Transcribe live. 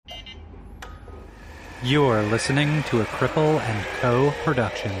You're listening to a Cripple and Co.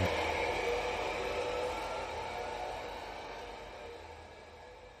 production.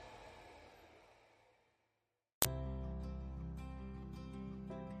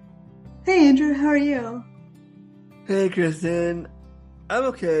 Hey Andrew, how are you? Hey Kristen, I'm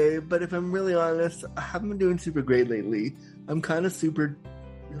okay, but if I'm really honest, I haven't been doing super great lately. I'm kind of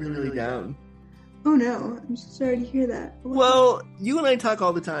really down. Oh no, I'm so sorry to hear that. Well, you and I talk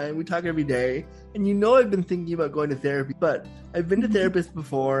all the time. We talk every day, and you know I've been thinking about going to therapy, but I've been to therapists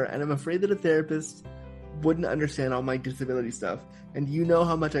before, and I'm afraid that a therapist wouldn't understand all my disability stuff. And you know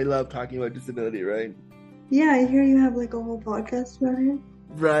how much I love talking about disability, right? Yeah, I hear you have like a whole podcast about it.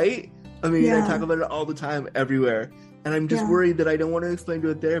 Right? I mean, Yeah. I talk about it all the time, everywhere. And I'm just worried that I don't want to explain to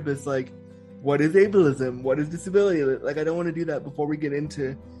a therapist, like, what is ableism? What is disability? Like, I don't want to do that before we get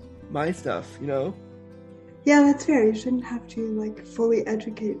into my stuff, you know? Yeah, that's fair. You shouldn't have to like fully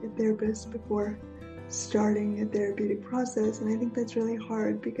educate a therapist before starting a therapeutic process. And I think that's really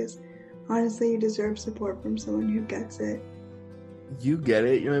hard because honestly, you deserve support from someone who gets it. You get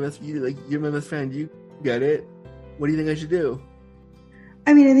it. You're my best friend. You get it. What do you think I should do?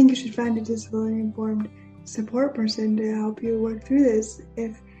 I mean, I think you should find a disability-informed support person to help you work through this.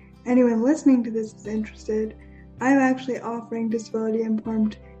 If anyone listening to this is interested, I'm actually offering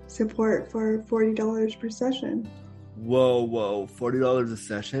disability-informed support for $40 per session. Whoa, $40 a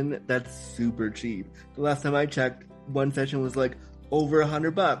session? That's super cheap. The last time I checked, one session was like over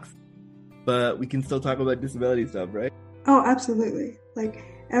 $100. But we can still talk about disability stuff, right? Oh, absolutely. Like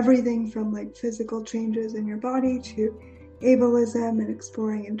everything from like physical changes in your body to ableism and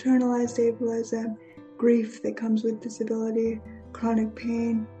exploring internalized ableism, grief that comes with disability, chronic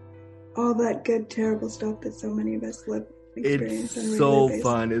pain, all that good, terrible stuff that so many of us live and experience on a It's regular so basis.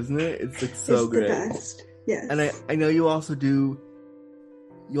 fun, isn't it? It's like so It's great. the best. Yes. And I know you also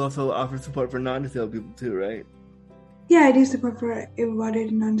offer support for non-disabled people too, right? Yeah, I do support for able-bodied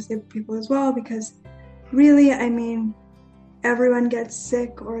and non-disabled people as well because really, I mean, everyone gets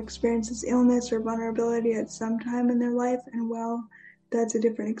sick or experiences illness or vulnerability at some time in their life, and while that's a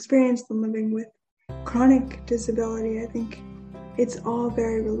different experience than living with chronic disability, I think it's all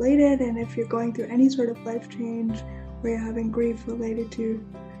very related, and if you're going through any sort of life change where you're having grief related to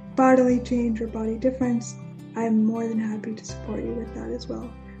bodily change or body difference, I'm more than happy to support you with that as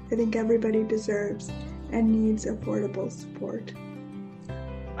well. I think everybody deserves and needs affordable support.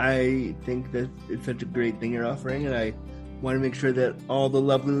 I think that it's such a great thing you're offering, and I want to make sure that all the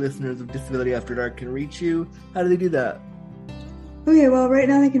lovely listeners of Disability After Dark can reach you. How do they do that? Okay, well, right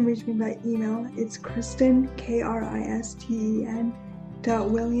now they can reach me by email. It's Kristen, Kristen,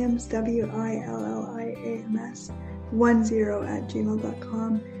 .williams, WILLIAMS,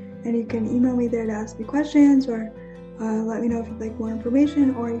 10@gmail.com. And you can email me there to ask me questions or let me know if you'd like more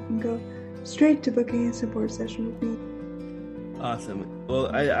information, or you can go straight to booking a support session with me. Awesome.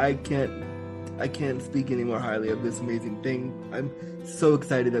 Well, I can't speak any more highly of this amazing thing. I'm so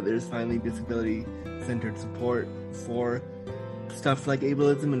excited that there's finally disability-centered support for stuff like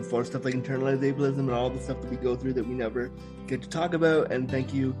ableism and for stuff like internalized ableism and all the stuff that we go through that we never get to talk about. And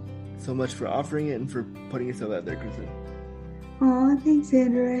thank you so much for offering it and for putting yourself out there, Kristen. Aw, thanks,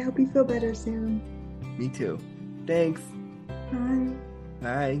 Andrew. I hope you feel better soon. Me too. Thanks. Bye.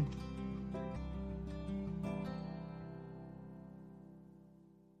 Bye.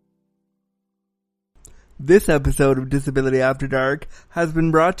 This episode of Disability After Dark has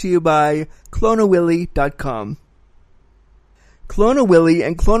been brought to you by ClonaWilly.com. Clone-A-Willy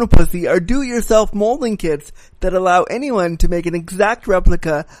and Clone-A-Pussy are do-it-yourself molding kits that allow anyone to make an exact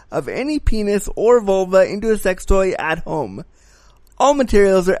replica of any penis or vulva into a sex toy at home. All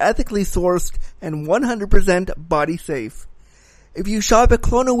materials are ethically sourced and 100% body safe. If you shop at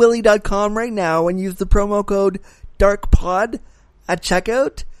ClonaWilly.com right now and use the promo code DARKPOD at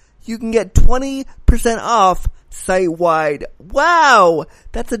checkout, you can get 20% off site-wide. Wow!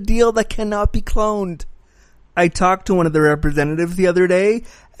 That's a deal that cannot be cloned. I talked to one of the representatives the other day,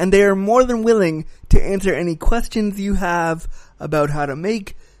 and they are more than willing to answer any questions you have about how to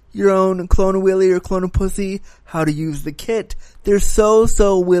make your own Clone-A-Willy or Clone-A-Pussy, how to use the kit. They're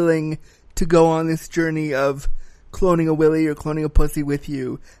so willing to go on this journey of cloning a Willy or cloning a Pussy with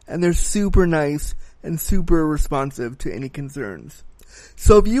you, and they're super nice and super responsive to any concerns.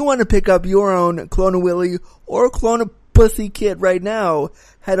 So if you want to pick up your own Clone-A-Willy or Clone-A-Pussy kit right now,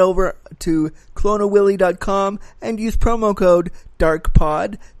 head over to ClonaWilly.com and use promo code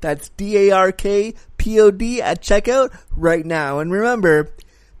DARKPOD, that's DARKPOD at checkout right now. And remember,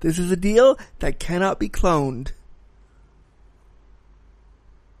 this is a deal that cannot be cloned.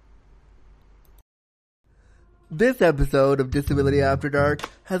 This episode of Disability After Dark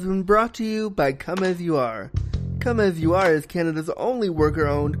has been brought to you by Come As You Are. Come As You Are is Canada's only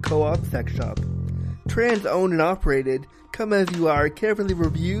worker-owned co-op sex shop. Trans-owned and operated, Come As You Are carefully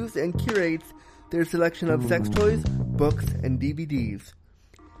reviews and curates their selection of sex toys, books, and DVDs.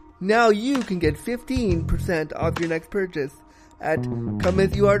 Now you can get 15% off your next purchase at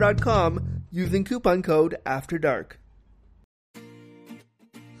comeasyouare.com using coupon code AFTERDARK.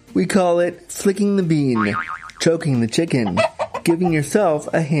 We call it flicking the bean, choking the chicken, giving yourself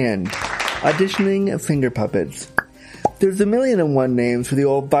a hand, auditioning finger puppets. There's 1,000,001 names for the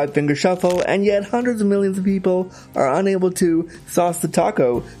old five-finger shuffle, and yet hundreds of millions of people are unable to sauce the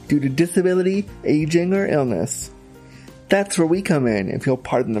taco due to disability, aging, or illness. That's where we come in, if you'll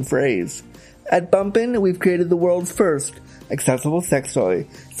pardon the phrase. At Bumpin', we've created the world's first accessible sex toy,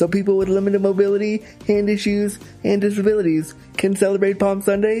 so people with limited mobility, hand issues, and disabilities can celebrate Palm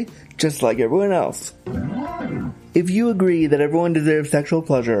Sunday just like everyone else. If you agree that everyone deserves sexual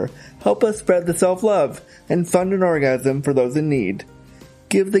pleasure, help us spread the self-love and fund an orgasm for those in need.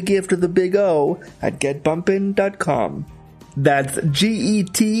 Give the gift of the big O at getbumpin.com. That's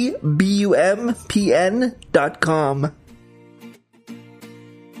GETBUMPN.com.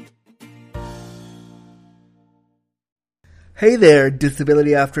 Hey there,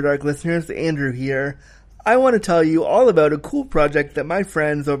 Disability After Dark listeners, Andrew here. I want to tell you all about a cool project that my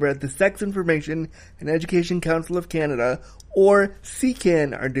friends over at the Sex Information and Education Council of Canada, or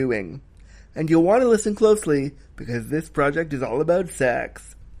SECAN, are doing. And you'll want to listen closely, because this project is all about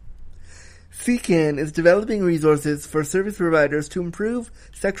sex. SECAN is developing resources for service providers to improve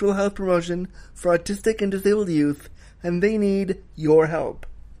sexual health promotion for autistic and disabled youth, and they need your help.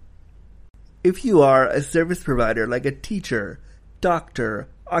 If you are a service provider like a teacher, doctor,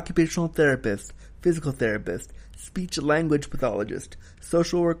 occupational therapist, physical therapist, speech-language pathologist,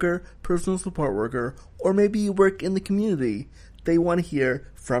 social worker, personal support worker, or maybe you work in the community, they want to hear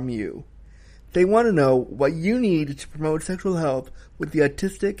from you. They want to know what you need to promote sexual health with the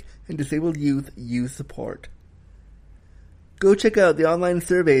autistic and disabled youth you support. Go check out the online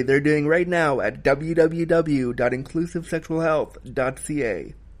survey they're doing right now at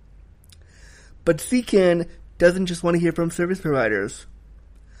www.inclusivesexualhealth.ca. But SECAN doesn't just want to hear from service providers.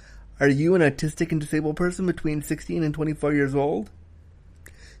 Are you an autistic and disabled person between 16 and 24 years old?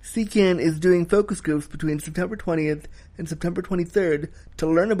 SECAN is doing focus groups between September 20th and September 23rd to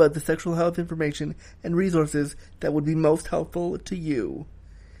learn about the sexual health information and resources that would be most helpful to you.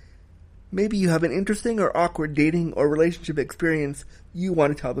 Maybe you have an interesting or awkward dating or relationship experience you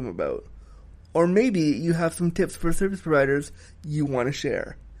want to tell them about. Or maybe you have some tips for service providers you want to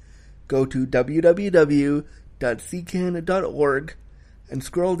share. Go to www.secan.org and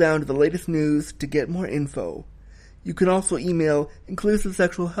scroll down to the latest news to get more info. You can also email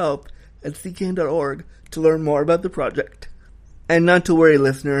inclusivesexualhealth@secan.org to learn more about the project. And not to worry,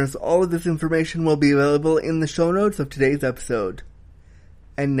 listeners, all of this information will be available in the show notes of today's episode.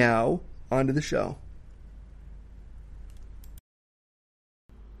 And now, on to the show.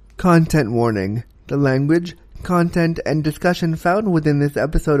 Content warning. The language, content, and discussion found within this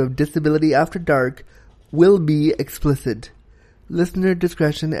episode of Disability After Dark will be explicit. Listener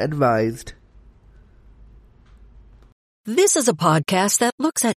discretion advised. This is a podcast that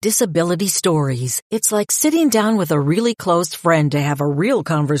looks at disability stories. It's like sitting down with a really close friend to have a real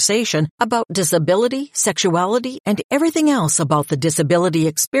conversation about disability, sexuality, and everything else about the disability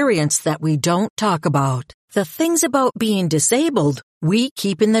experience that we don't talk about. The things about being disabled, we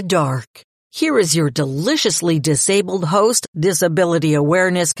keep in the dark. Here is your deliciously disabled host, disability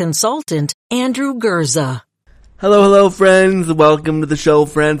awareness consultant, Andrew Gurza. Hello, friends. Welcome to the show,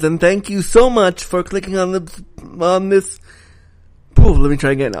 friends, and thank you so much for clicking on this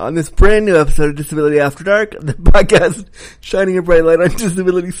brand new episode of Disability After Dark, the podcast shining a bright light on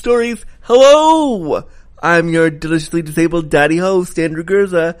disability stories. Hello! I'm your deliciously disabled daddy host, Andrew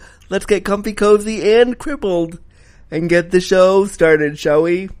Gurza. Let's get comfy, cozy, and crippled and get the show started, shall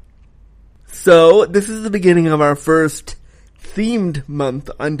we? So, this is the beginning of our first themed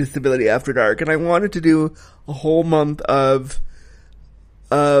month on Disability After Dark, and I wanted to do a whole month of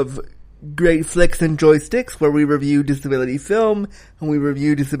great flicks and joysticks where we review disability film and we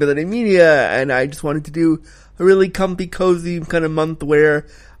review disability media, and I just wanted to do a really comfy, cozy kind of month where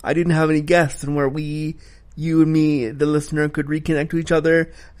I didn't have any guests and where you and me, the listener, could reconnect to each other,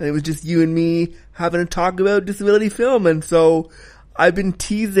 and it was just you and me having a talk about disability film. And so I've been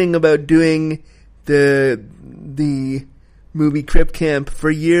teasing about doing the movie Crip Camp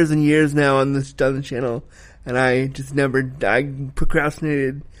for years and years now on the channel, and I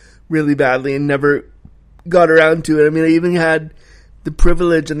procrastinated really badly and never got around to it. I mean, I even had the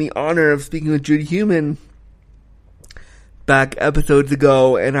privilege and the honor of speaking with Judy Heumann back episodes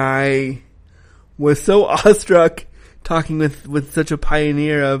ago, and I was so awestruck talking with such a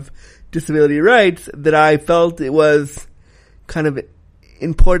pioneer of disability rights that I felt it was kind of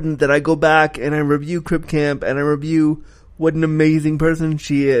important that I go back and I review Crip Camp and I review what an amazing person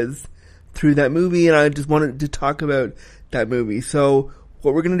she is through that movie, and I just wanted to talk about that movie. So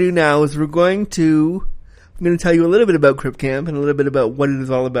what we're going to do now is I'm going to tell you a little bit about Crip Camp and a little bit about what it is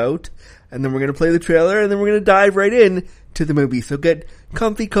all about, and then we're going to play the trailer, and then we're going to dive right in to the movie. So get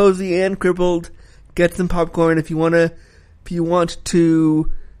comfy, cozy, and crippled. Get some popcorn if you want to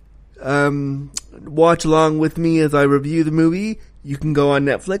watch along with me as I review the movie. You can go on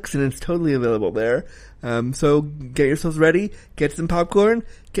Netflix, and it's totally available there. So get yourselves ready, get some popcorn,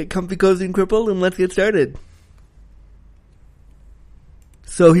 get comfy, cozy, and crippled, and let's get started.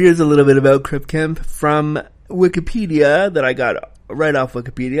 So here's a little bit about Crip Camp from Wikipedia that I got right off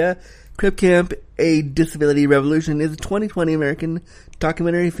Wikipedia. Crip Camp, A Disability Revolution is a 2020 American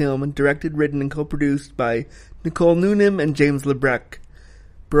documentary film directed, written, and co-produced by Nicole Noonan and James LeBrecq.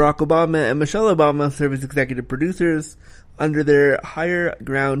 Barack Obama and Michelle Obama serve as executive producers under their Higher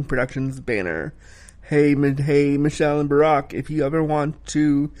Ground Productions banner. Hey, Michelle and Barack, if you ever want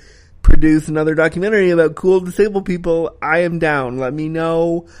to produce another documentary about cool disabled people, I am down. Let me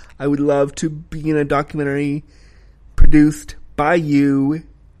know. I would love to be in a documentary produced by you.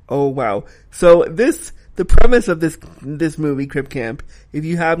 Oh, wow. So the premise of this movie, Crip Camp, if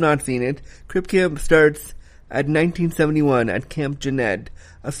you have not seen it, Crip Camp starts at 1971 at Camp Jened,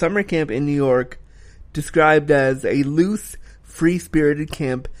 a summer camp in New York, described as a loose, free-spirited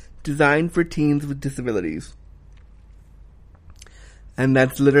camp designed for teens with disabilities. And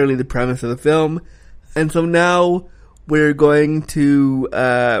that's literally the premise of the film. And so now we're going to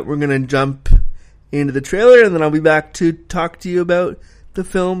jump into the trailer, and then I'll be back to talk to you about the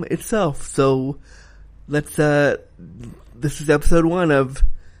film itself. So let's, this is episode 1 of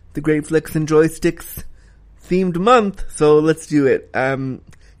the Great Flicks and Joysticks themed month. So let's do it.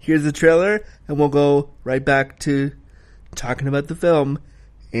 Here's the trailer, and we'll go right back to talking about the film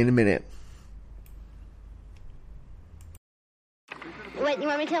in a minute. What, you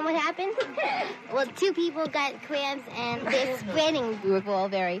want me to tell them what happened? Well, 2 people got cramps and they're spreading. We were all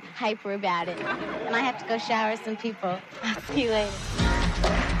very hyper about it. And I have to go shower some people. I'll see you later.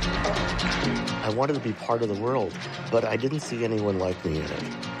 I wanted to be part of the world, but I didn't see anyone like me in it.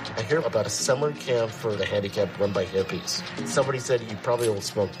 I hear about a summer camp for the handicapped run by hippies. Somebody said you probably will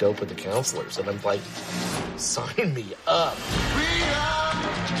smoke dope with the counselors, and I'm like, sign me up.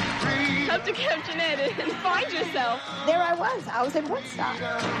 Come to Camp Jened and find yourself. There I was in Woodstock.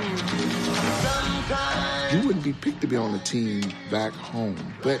 You wouldn't be picked to be on the team back home,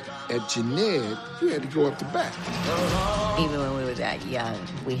 but at Jened, you had to go up the back. Even when we were that young,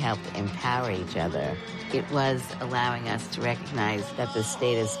 we helped empower each other. It was allowing us to recognize that the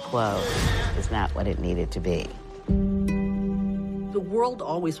status quo is not what it needed to be. The world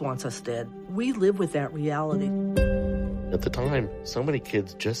always wants us dead. We live with that reality. At the time, so many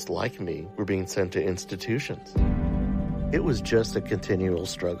kids just like me were being sent to institutions. It was just a continual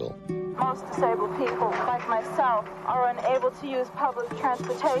struggle. Most disabled people, like myself, are unable to use public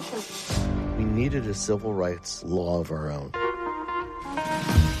transportation. We needed a civil rights law of our own.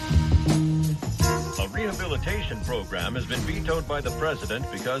 A rehabilitation program has been vetoed by the president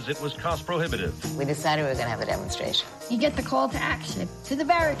because it was cost prohibitive. We decided we were going to have a demonstration. You get the call to action, to the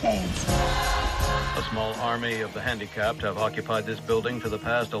barricades. A small army of the handicapped have occupied this building for the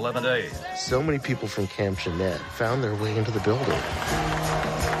past 11 days. So many people from Camp Jened found their way into the building.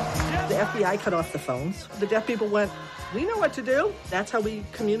 The FBI cut off the phones. The deaf people went, we know what to do. That's how we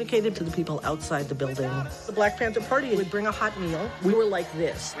communicated to the people outside the building. The Black Panther Party would bring a hot meal. We were like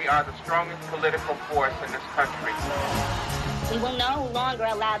this. We are the strongest political force in this country. We will no longer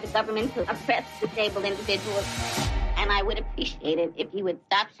allow the government to oppress disabled individuals. And I would appreciate it if you would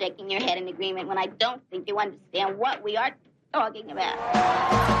stop shaking your head in agreement when I don't think you understand what we are talking about.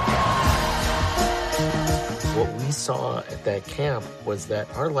 What we saw at that camp was that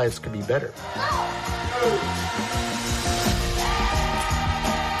our lives could be better.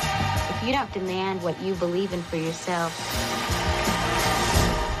 If you don't demand what you believe in for yourself,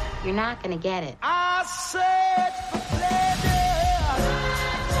 you're not going to get it. I search for pleasure.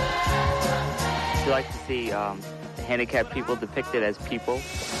 You like to see the handicapped people depicted as people?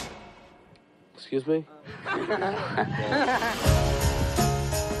 Excuse me?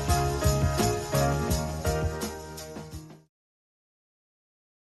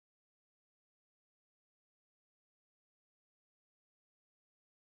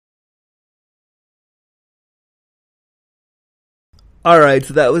 Alright,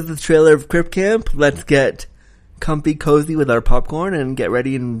 so that was the trailer of Crip Camp. Let's get comfy, cozy with our popcorn and get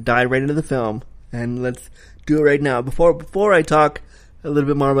ready and dive right into the film. And let's do it right now. Before I talk a little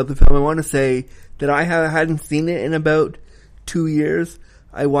bit more about the film, I want to say that I hadn't seen it in about 2 years.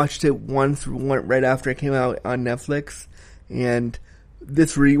 I watched it once right after it came out on Netflix, and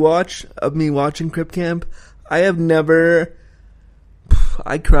this rewatch of me watching Crip Camp, I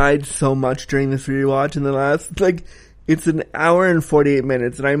cried so much during this rewatch in the last, it's an hour and 48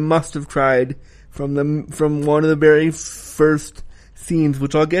 minutes, and I must have cried from one of the very first scenes,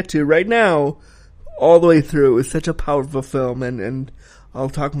 which I'll get to right now, all the way through. It was such a powerful film, and I'll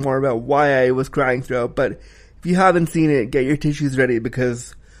talk more about why I was crying throughout, but if you haven't seen it, get your tissues ready,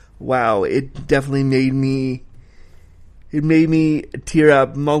 because, wow, it definitely made me tear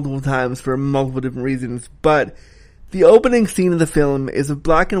up multiple times for multiple different reasons. But the opening scene of the film is a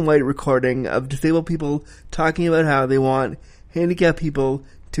black and white recording of disabled people talking about how they want handicapped people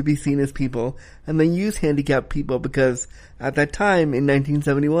to be seen as people, and they use handicapped people because at that time in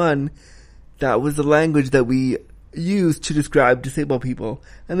 1971, that was the language that we used to describe disabled people,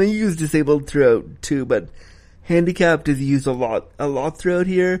 and they use disabled throughout too, but handicapped is used a lot throughout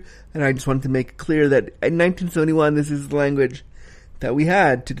here, and I just wanted to make it clear that in 1971, this is the language that we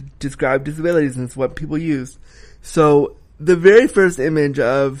had to describe disabilities, and it's what people used. So, the very first image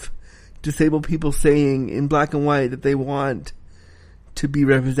of disabled people saying in black and white that they want to be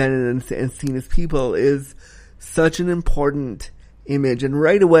represented and seen as people is such an important image, and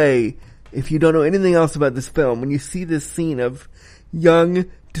right away, if you don't know anything else about this film, when you see this scene of young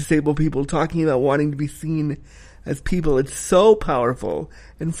disabled people talking about wanting to be seen as people, it's so powerful.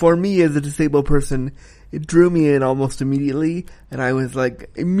 And for me as a disabled person, it drew me in almost immediately, and I was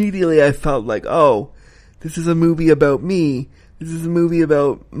immediately I felt like, oh, this is a movie about me. This is a movie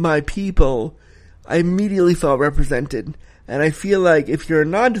about my people. I immediately felt represented. And I feel like if you're a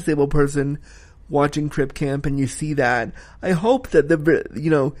non-disabled person watching Crip Camp and you see that, I hope that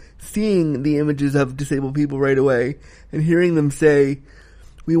seeing the images of disabled people right away and hearing them say,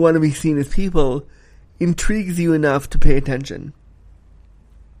 we want to be seen as people, intrigues you enough to pay attention.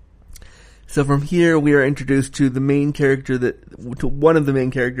 So from here, we are introduced to the main character to one of the main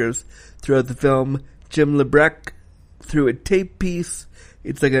characters throughout the film, Jim LeBrec, through a tape piece.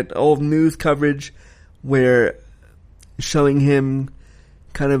 It's like an old news coverage where showing him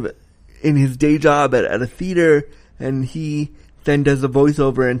kind of in his day job at a theater, and he then does a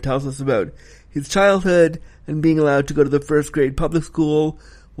voiceover and tells us about his childhood and being allowed to go to the first grade public school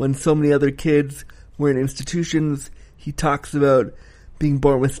when so many other kids were in institutions. He talks about being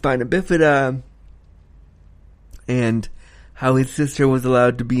born with spina bifida and how his sister was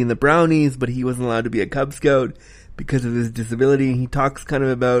allowed to be in the Brownies, but he wasn't allowed to be a Cub Scout because of his disability. He talks kind of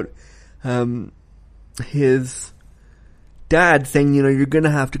about his dad saying, you're going to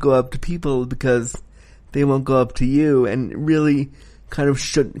have to go up to people because they won't go up to you, and really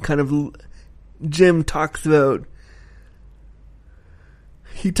Jim talks about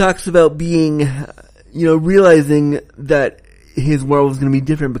being, realizing that his world was going to be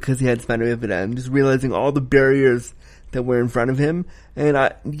different because he had spina bifida, and just realizing all the barriers that were in front of him. And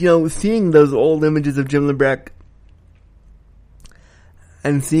seeing those old images of Jim LeBrec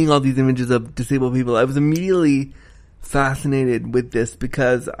and seeing all these images of disabled people, I was immediately fascinated with this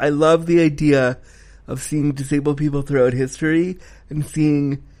because I love the idea of seeing disabled people throughout history and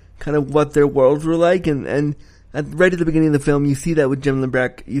seeing kind of what their worlds were like. And right at the beginning of the film, you see that with Jim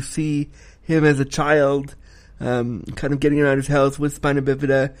LeBrec. You see him as a child, kind of getting around his house with spina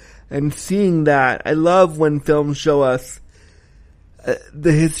bifida, and seeing that. I love when films show us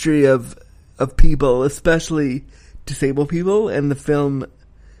the history of people, especially disabled people, and the film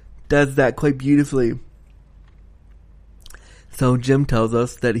does that quite beautifully. So Jim tells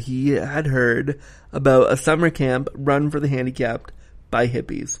us that he had heard about a summer camp run for the handicapped by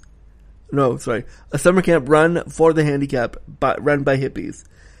hippies. A summer camp run for the handicapped, run by hippies.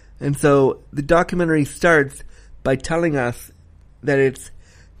 And so the documentary starts by telling us that it's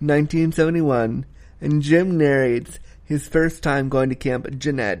 1971, and Jim narrates his first time going to Camp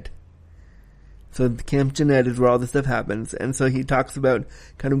Jened. So Camp Jened is where all this stuff happens, and so he talks about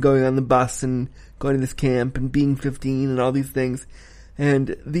kind of going on the bus and going to this camp and being 15 and all these things.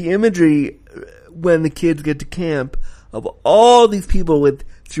 And the imagery when the kids get to camp of all these people with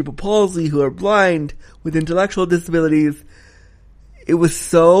cerebral palsy who are blind, with intellectual disabilities, it was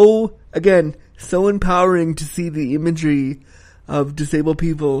so empowering to see the imagery of disabled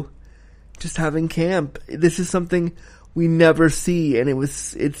people just having camp. This is something we never see, and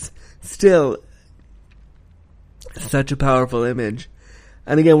it's still such a powerful image.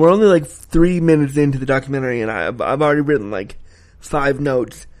 And again, we're only 3 minutes into the documentary, and I've already written 5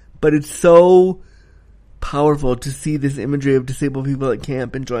 notes, but it's so powerful to see this imagery of disabled people at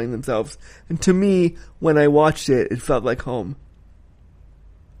camp enjoying themselves. And to me, when I watched it, it felt like home.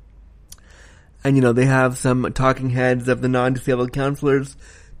 And, they have some talking heads of the non-disabled counselors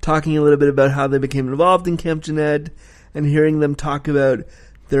talking a little bit about how they became involved in Camp Jened, and hearing them talk about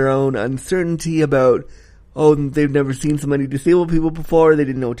their own uncertainty about, they've never seen so many disabled people before, they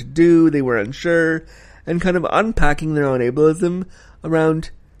didn't know what to do, they were unsure, and kind of unpacking their own ableism around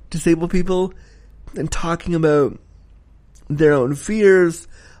disabled people, and talking about their own fears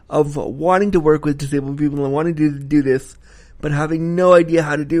of wanting to work with disabled people and wanting to do this, but having no idea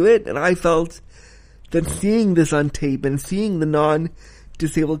how to do it. And I felt that seeing this on tape and seeing the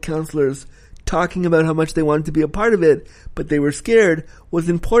non-disabled counselors talking about how much they wanted to be a part of it, but they were scared, was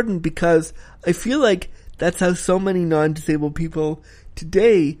important, because I feel like that's how so many non-disabled people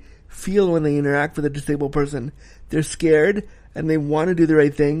today feel when they interact with a disabled person. They're scared and they want to do the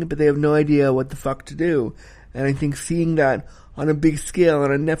right thing, but they have no idea what the fuck to do. And I think seeing that on a big scale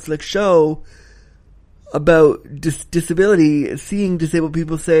on a Netflix show about disability, seeing disabled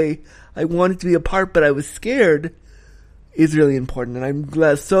people say, I wanted to be a part, but I was scared, is really important. And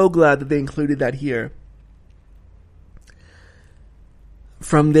I'm so glad that they included that here.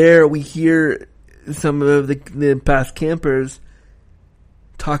 From there, we hear some of the past campers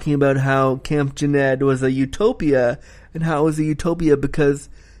talking about how Camp Jened was a utopia, and how it was a utopia because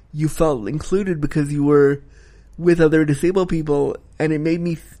you felt included because you were with other disabled people. And it made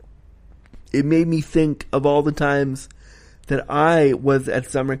me think of all the times that I was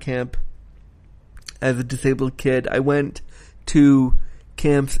at summer camp as a disabled kid. I went to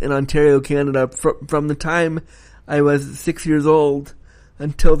camps in Ontario, Canada, from the time I was 6 years old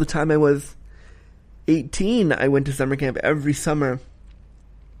until the time I was 18. I went to summer camp every summer.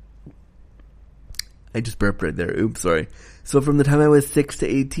 I just burped right there. Oops, sorry. So from the time I was 6 to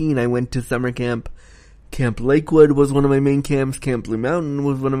 18, I went to summer camp. Camp Lakewood was one of my main camps. Camp Blue Mountain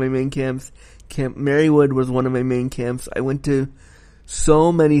was one of my main camps. Camp Marywood was one of my main camps. I went to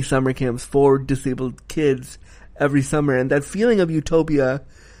so many summer camps for disabled kids every summer. And that feeling of utopia,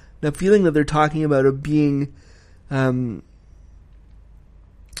 that feeling that they're talking about of being, feeling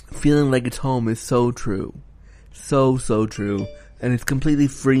like it's home, is so true. So true. And it's completely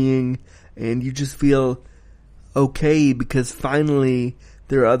freeing. And you just feel okay because finally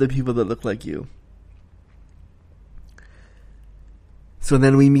there are other people that look like you. So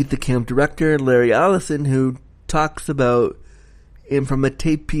then we meet the camp director, Larry Allison, who talks about, and from a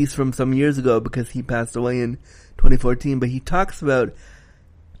tape piece from some years ago because he passed away in 2014, but he talks about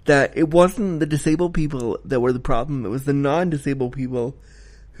that it wasn't the disabled people that were the problem, it was the non-disabled people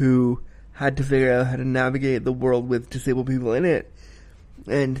who had to figure out how to navigate the world with disabled people in it.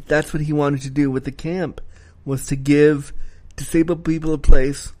 And that's what he wanted to do with the camp, was to give disabled people a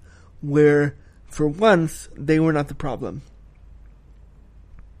place where, for once, they were not the problem.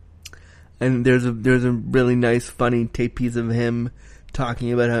 And there's a really nice, funny tape piece of him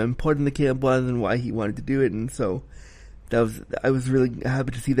talking about how important the camp was and why he wanted to do it. And so I was really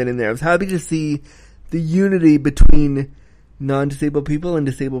happy to see that in there. I was happy to see the unity between non-disabled people and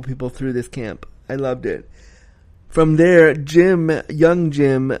disabled people through this camp. I loved it. From there, Jim in a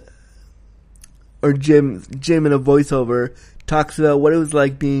voiceover, talks about what it was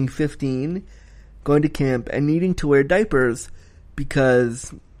like being 15, going to camp, and needing to wear diapers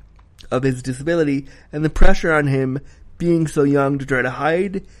because of his disability, and the pressure on him being so young to try to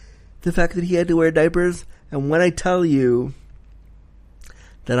hide the fact that he had to wear diapers. And when I tell you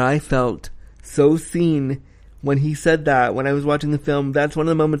that I felt so seen when he said that, when I was watching the film, that's one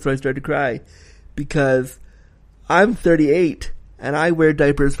of the moments where I started to cry, because I'm 38 and I wear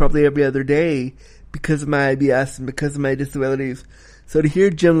diapers probably every other day because of my IBS and because of my disabilities. So to hear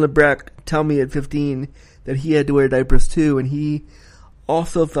Jim Lebrecht tell me at 15 that he had to wear diapers too, and he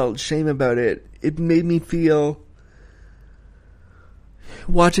also felt shame about it, it made me feel,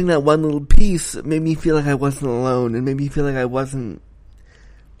 watching that one little piece, it made me feel like I wasn't alone. It made me feel like I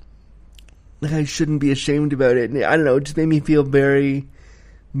shouldn't be ashamed about it. And I don't know, it just made me feel very,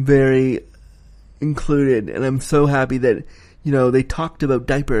 very included. And I'm so happy that, they talked about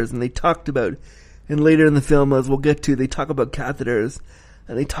diapers, and they talked about, and later in the film, as we'll get to, they talk about catheters,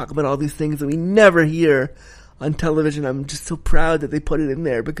 and they talk about all these things that we never hear on television. I'm just so proud that they put it in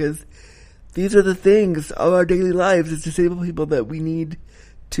there, because these are the things of our daily lives as disabled people that we need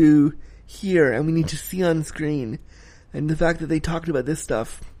to hear and we need to see on screen. And the fact that they talked about this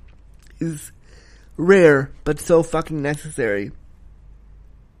stuff is rare, but so fucking necessary.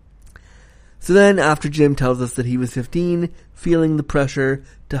 So then, after Jim tells us that he was 15, feeling the pressure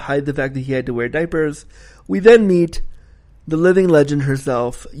to hide the fact that he had to wear diapers, we then meet the living legend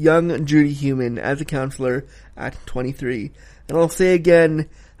herself, young Judy Heumann, as a counselor at 23. And I'll say again,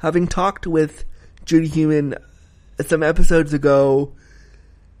 having talked with Judy Heumann some episodes ago,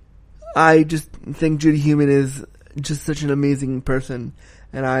 I just think Judy Heumann is just such an amazing person.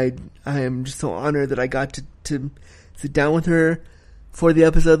 And I am just so honored that I got to sit down with her for the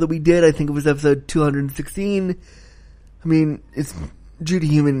episode that we did. I think it was episode 216. I mean, it's Judy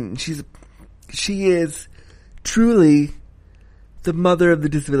Heumann. She is truly the mother of the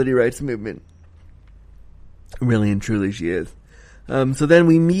disability rights movement. Really and truly she is. So then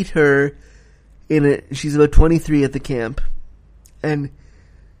we meet her she's about 23 at the camp, and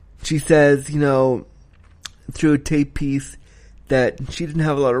she says, through a tape piece, that she didn't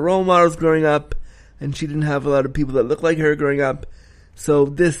have a lot of role models growing up, and she didn't have a lot of people that looked like her growing up. So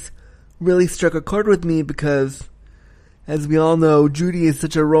this really struck a chord with me because, as we all know, Judy is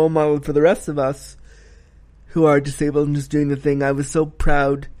such a role model for the rest of us who are disabled and just doing the thing. I was so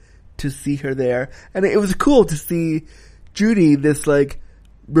proud to see her there. And it was cool to see Judy, this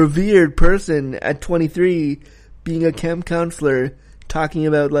revered person at 23, being a camp counselor, talking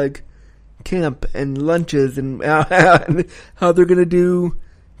about camp and lunches and how they're gonna do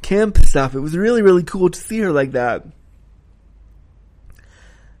camp stuff. It was really, really cool to see her like that.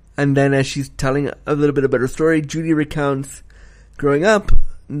 And then as she's telling a little bit about her story, Judy recounts growing up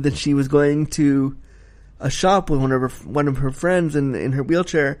that she was going to a shop with one of her friends in her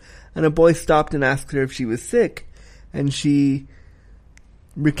wheelchair, and a boy stopped and asked her if she was sick, and she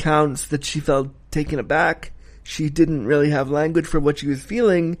recounts that she felt taken aback. She didn't really have language for what she was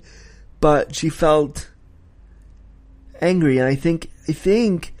feeling, but she felt angry. And I think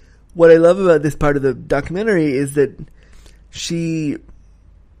what I love about this part of the documentary is that she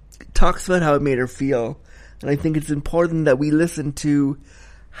talks about how it made her feel. And I think it's important that we listen to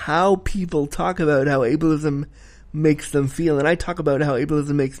how people talk about how ableism makes them feel. And I talk about how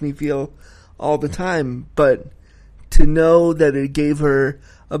ableism makes me feel all the time, but to know that it gave her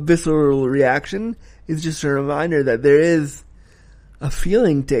a visceral reaction is just a reminder that there is a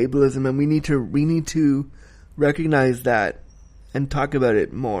feeling to ableism, and we need to recognize that and talk about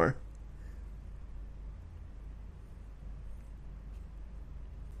it more.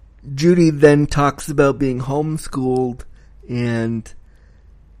 Judy then talks about being homeschooled and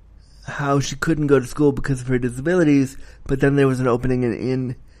how she couldn't go to school because of her disabilities, but then there was an opening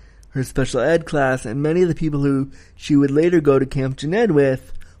in her special ed class, and many of the people who she would later go to Camp Jened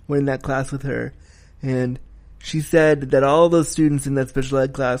with were in that class with her. And she said that all those students in that special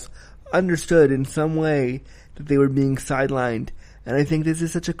ed class understood in some way that they were being sidelined. And I think this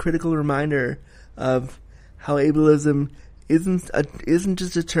is such a critical reminder of how ableism isn't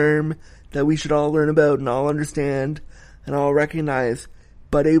just a term that we should all learn about and all understand and all recognize,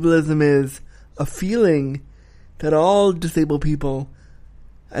 but ableism is a feeling that all disabled people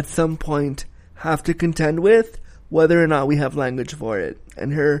at some point have to contend with, whether or not we have language for it.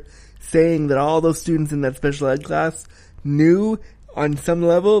 And her saying that all those students in that special ed class knew on some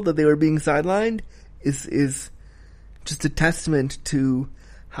level that they were being sidelined is just a testament to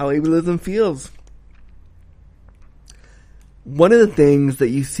how ableism feels. One of the things that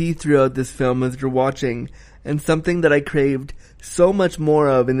you see throughout this film as you're watching, and something that I craved so much more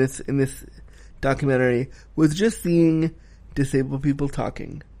of in this documentary, was just seeing disabled people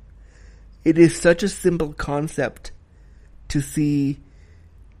talking. It is such a simple concept to film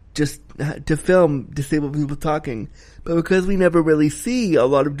disabled people talking, but because we never really see a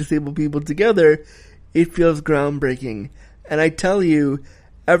lot of disabled people together, it feels groundbreaking. And I tell you,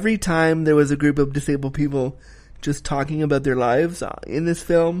 every time there was a group of disabled people just talking about their lives in this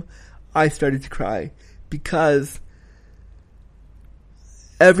film, I started to cry, because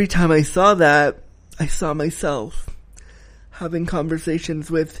every time I saw that, I saw myself having conversations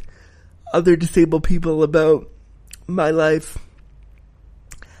with other disabled people about my life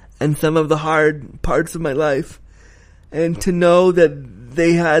and some of the hard parts of my life. And to know that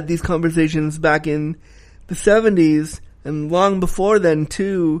they had these conversations back in the 70s and long before then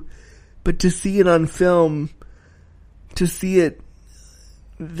too, but to see it on film, to see it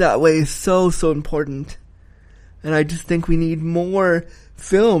that way is so, so important. And I just think we need more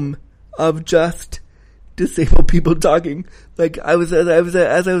film of just disabled people talking. As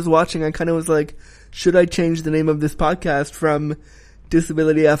I was watching, I kind of was like, should I change the name of this podcast from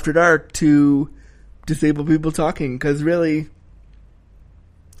Disability After Dark to Disabled People Talking? Because really,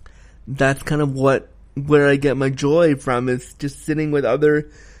 that's kind of where I get my joy from, is just sitting with other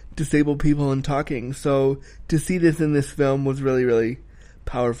disabled people and talking. So to see this in this film was really, really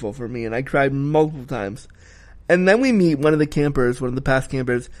powerful for me, and I cried multiple times. And then we meet one of the past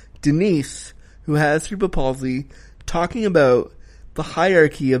campers, Denise, who has cerebral palsy, talking about the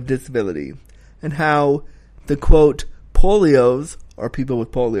hierarchy of disability and how the quote polios, or people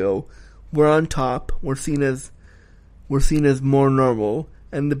with polio, were on top, were seen as more normal,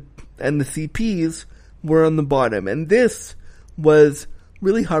 and the CPs were on the bottom. And this was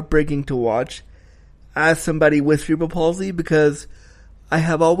really heartbreaking to watch as somebody with cerebral palsy, because I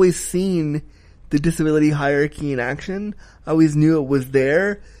have always seen the disability hierarchy in action. I always knew it was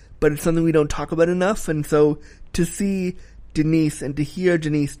there, but it's something we don't talk about enough. And so to see Denise and to hear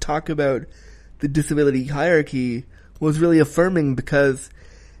Denise talk about the disability hierarchy was really affirming, because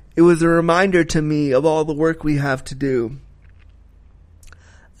it was a reminder to me of all the work we have to do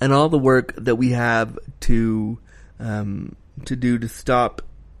and all the work that we have to do to stop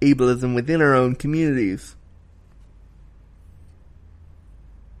ableism within our own communities.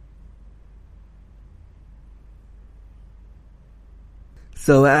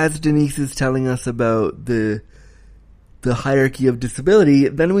 So as Denise is telling us about the hierarchy of disability,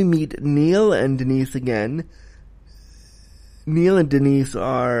 then we meet Neil and Denise again. Neil and Denise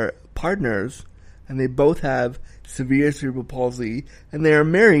are partners, and they both have severe cerebral palsy, and they are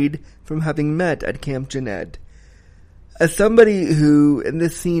married from having met at Camp Jened. As somebody who, and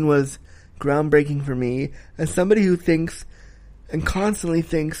this scene was groundbreaking for me, as somebody who thinks and constantly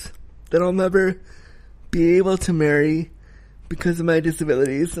thinks that I'll never be able to marry because of my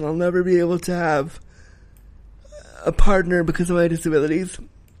disabilities, and I'll never be able to have a partner because of my disabilities,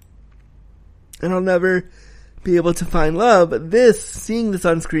 and I'll never be able to find love. Seeing this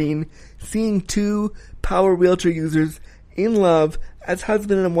on screen, seeing two power wheelchair users in love as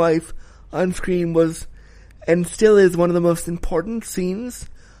husband and wife on screen was, and still is, one of the most important scenes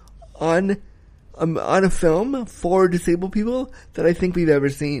on a film for disabled people that I think we've ever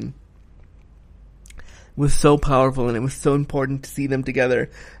seen. It was so powerful, and it was so important to see them together,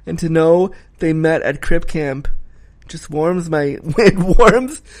 and to know they met at Crip Camp just warms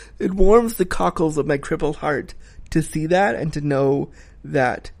it warms the cockles of my crippled heart to see that, and to know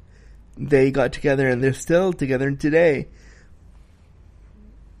that they got together and they're still together today.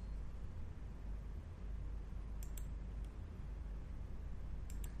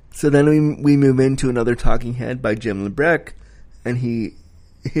 So then we move into another talking head by Jim Lebrecht, and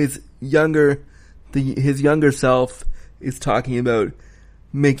his younger self is talking about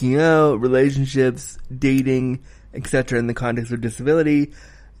making out, relationships, dating, etc. in the context of disability.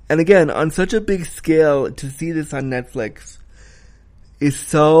 And again, on such a big scale, to see this on Netflix is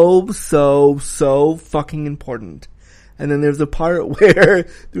so fucking important. And then there's a part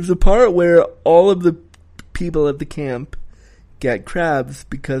where all of the people at the camp get crabs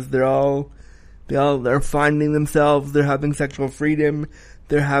because they're finding themselves, they're having sexual freedom,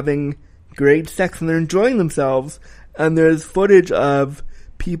 they're having great sex, and they're enjoying themselves. And there's footage of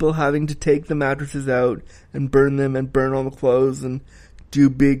people having to take the mattresses out and burn them and burn all the clothes and do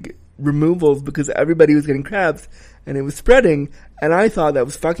big removals because everybody was getting crabs and it was spreading. And I thought that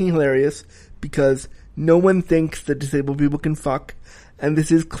was fucking hilarious, because no one thinks that disabled people can fuck. And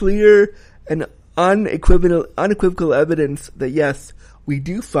this is clear and unequivocal evidence that yes, we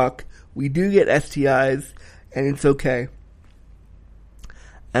do fuck, we do get STIs, and it's okay.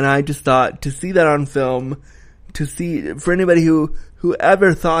 And I just thought, to see that on film, to see, for anybody who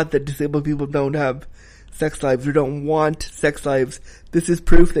ever thought that disabled people don't have sex lives or don't want sex lives, this is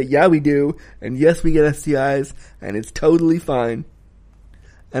proof that yeah, we do, and yes, we get STIs, and it's totally fine.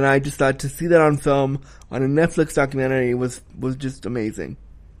 And I just thought to see that on film, on a Netflix documentary, was just amazing.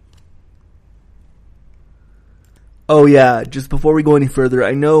 Oh yeah, just before we go any further,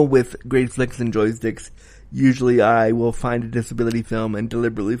 I know with Great Flicks and Joysticks, usually I will find a disability film and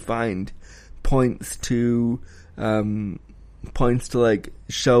deliberately find points to like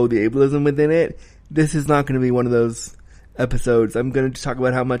show the ableism within it. This is not going to be one of those episodes. I'm going to talk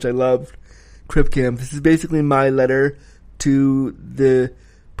about how much I loved Crip Camp. This is basically my letter to the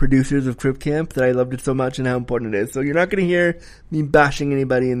producers of Crip Camp, that I loved it so much and how important it is. So you're not going to hear me bashing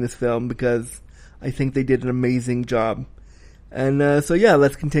anybody in this film, because I think they did an amazing job. And so yeah,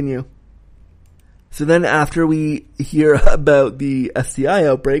 let's continue. So then after we hear about the STI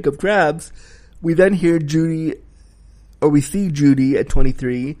outbreak of crabs, we then hear we see Judy at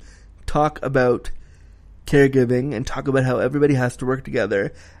 23 talk about caregiving and talk about how everybody has to work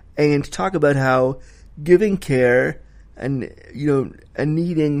together, and talk about how giving care and, and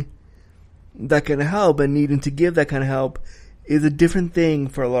needing that kind of help and needing to give that kind of help is a different thing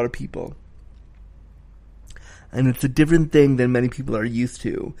for a lot of people. And it's a different thing than many people are used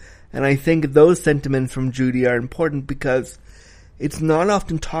to. And I think those sentiments from Judy are important, because it's not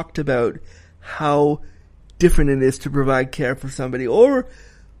often talked about how different it is to provide care for somebody, or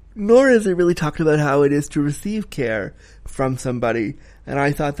nor is it really talked about how it is to receive care from somebody. And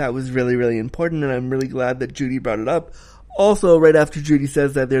I thought that was really, really important, and I'm really glad that Judy brought it up. Also, right after Judy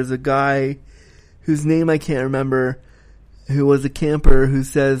says that, there's a guy whose name I can't remember, who was a camper, who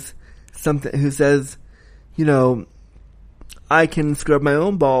says, you know, I can scrub my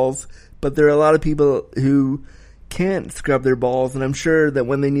own balls, but there are a lot of people who can't scrub their balls, and I'm sure that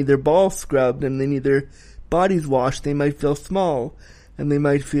when they need their balls scrubbed and they need their bodies washed, they might feel small, and they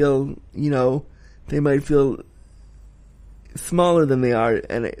might feel, smaller than they are,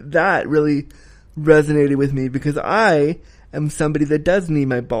 and that really resonated with me, because I am somebody that does need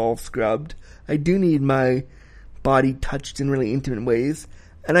my balls scrubbed. I do need my body touched in really intimate ways,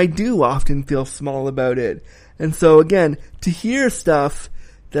 and I do often feel small about it. And so again, to hear stuff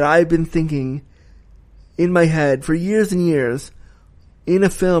that I've been thinking in my head for years and years in a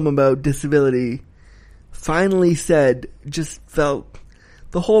film about disability finally said, just felt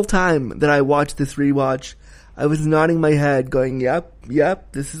the whole time that I watched this rewatch, I was nodding my head going,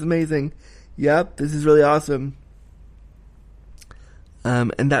 yep, this is amazing. Yep, this is really awesome.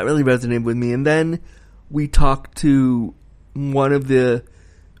 And that really resonated with me. And then we talked to one of the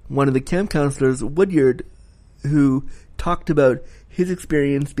camp counselors, Woodyard, who talked about his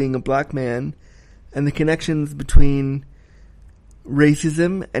experience being a black man and the connections between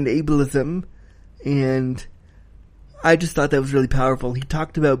racism and ableism. And I just thought that was really powerful. He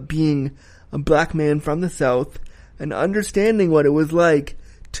talked about being a black man from the South and understanding what it was like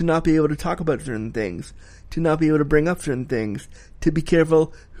to not be able to talk about certain things, to not be able to bring up certain things, to be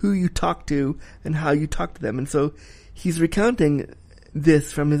careful who you talk to and how you talk to them. And so he's recounting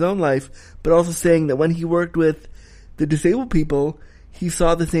this from his own life, but also saying that when he worked with the disabled people, he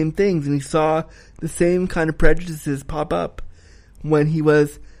saw the same things and he saw the same kind of prejudices pop up when he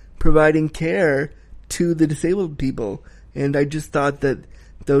was providing care to the disabled people. And I just thought that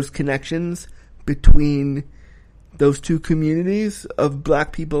those connections between those two communities of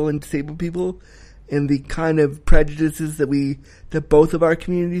black people and disabled people and the kind of prejudices that both of our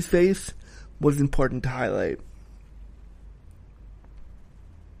communities face was important to highlight.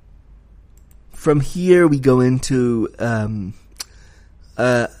 From here, we go into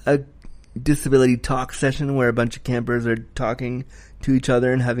a disability talk session where a bunch of campers are talking to each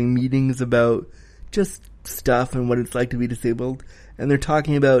other and having meetings about just stuff and what it's like to be disabled. And they're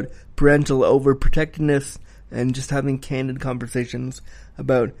talking about parental overprotectiveness and just having candid conversations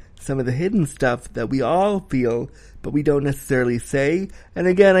about some of the hidden stuff that we all feel, but we don't necessarily say. And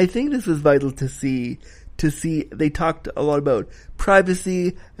again, I think this was vital to see. They talked a lot about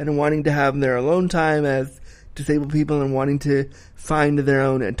privacy and wanting to have their alone time as disabled people and wanting to find their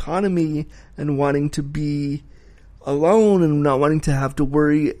own autonomy and wanting to be alone and not wanting to have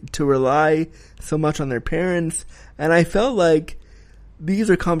to rely so much on their parents. And I felt like these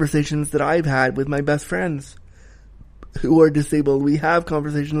are conversations that I've had with my best friends who are disabled. We have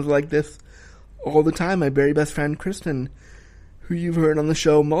conversations like this all the time. My very best friend, Kristen, who you've heard on the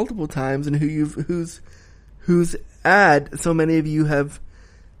show multiple times and whose ad so many of you have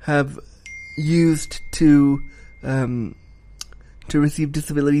used to receive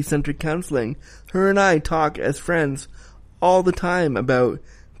disability-centered counseling. Her and I talk as friends all the time about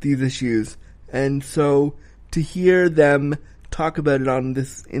these issues. And so to hear them talk about it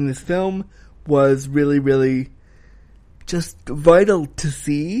in this film was really, really just vital to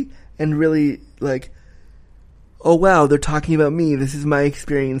see, and really like, oh wow, they're talking about me. This is my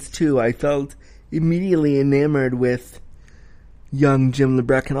experience too. I felt immediately enamored with young Jim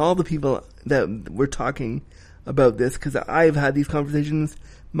LeBrecq and all the people that were talking about this, because I've had these conversations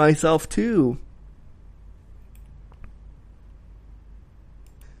myself too.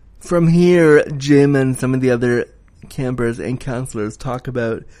 From here, Jim and some of the other campers and counselors talk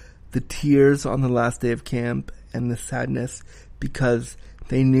about the tears on the last day of camp and the sadness because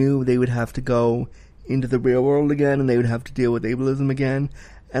they knew they would have to go into the real world again and they would have to deal with ableism again.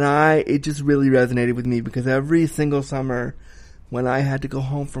 And it just really resonated with me because every single summer when I had to go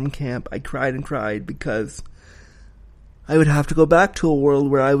home from camp, I cried and cried because I would have to go back to a world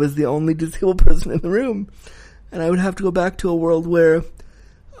where I was the only disabled person in the room. And I would have to go back to a world where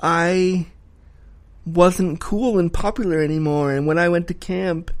I wasn't cool and popular anymore. And when I went to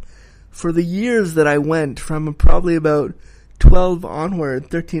camp, for the years that I went, from probably about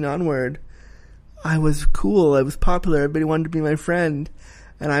 13 onward, I was cool, I was popular, everybody wanted to be my friend.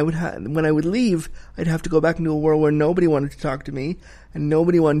 And when I would leave, I'd have to go back into a world where nobody wanted to talk to me, and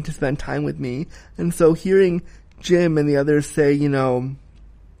nobody wanted to spend time with me. And so hearing Jim and the others say,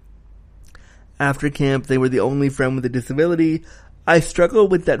 after camp they were the only friend with a disability, I struggle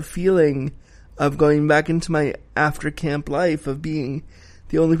with that feeling of going back into my after camp life, of being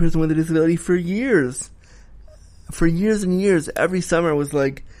the only person with a disability for years. For years and years, every summer was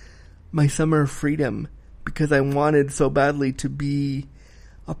like my summer of freedom because I wanted so badly to be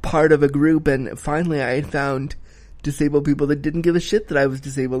a part of a group, and finally I had found disabled people that didn't give a shit that I was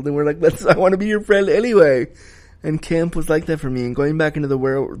disabled and were like, I want to be your friend anyway. And camp was like that for me. And going back into the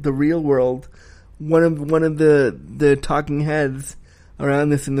real world, one of the talking heads around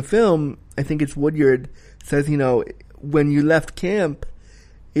this in the film, I think it's Woodyard, says, when you left camp,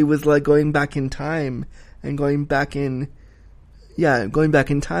 it was like going back in time, and going back in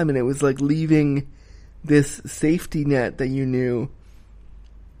time, and it was like leaving this safety net that you knew.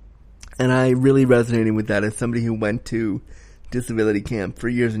 And I really resonated with that as somebody who went to disability camp for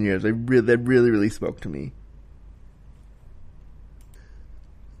years and years. That really, really spoke to me.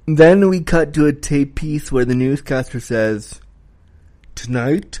 Then we cut to a tape piece where the newscaster says,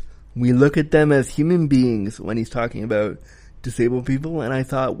 "Tonight, we look at them as human beings," when he's talking about disabled people. And I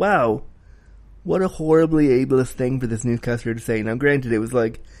thought, wow, what a horribly ableist thing for this newscaster to say. Now, granted, it was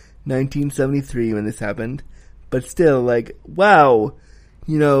like 1973 when this happened, but still, like, wow,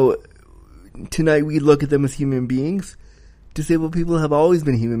 tonight we look at them as human beings. Disabled people have always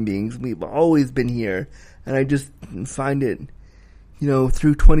been human beings. We've always been here. And I just find it,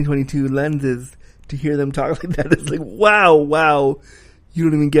 through 2022 lenses, to hear them talk like that is like, wow, you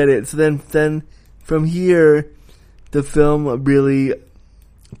don't even get it. So then from here, the film really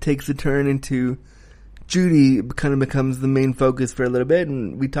takes a turn into Judy kind of becomes the main focus for a little bit,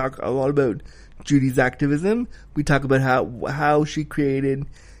 and we talk a lot about Judy's activism. We talk about how she created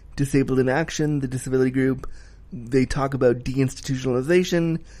Disabled in Action, the disability group. They talk about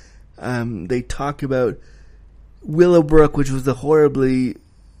deinstitutionalization. They talk about Willowbrook, which was a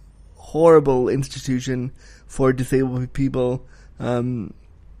horrible institution for disabled people. And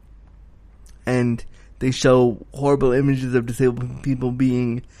they show horrible images of disabled people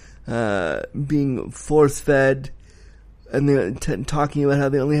being force-fed, and they're talking about how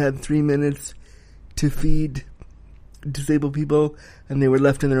they only had 3 minutes to feed disabled people, and they were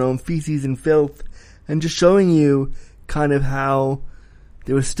left in their own feces and filth, and just showing you kind of how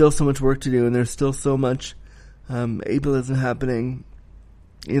there was still so much work to do, and there's still so much ableism happening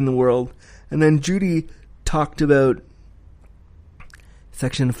in the world. And then Judy talked about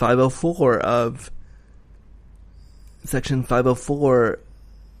Section 504 of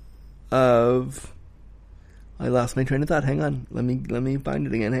I lost my train of thought. Hang on. Let me find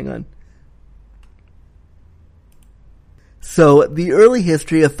it again. Hang on. So, the early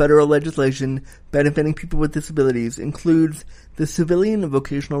history of federal legislation benefiting people with disabilities includes the Civilian and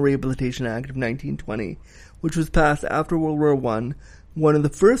Vocational Rehabilitation Act of 1920, which was passed after World War I, one of the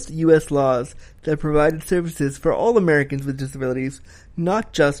first U.S. laws that provided services for all Americans with disabilities,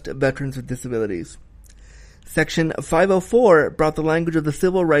 not just veterans with disabilities. Section 504 brought the language of the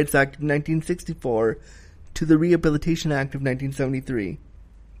Civil Rights Act of 1964 to the Rehabilitation Act of 1973.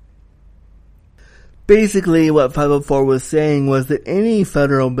 Basically, what 504 was saying was that any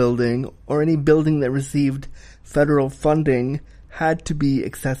federal building, or any building that received federal funding, had to be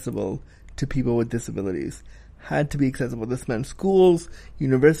accessible to people with disabilities. Had to be accessible. This meant schools,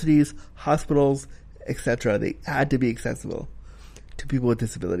 universities, hospitals, etc. They had to be accessible to people with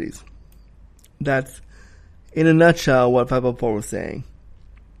disabilities. That's, in a nutshell, what 504 was saying.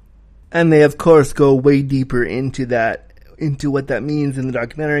 And they, of course, go way deeper into what that means in the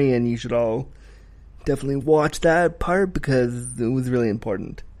documentary, and you should all definitely watch that part because it was really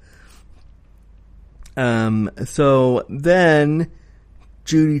important. So then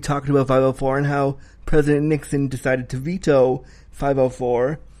Judy talked about 504 and how President Nixon decided to veto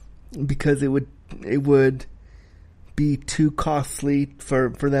 504 because it would be too costly for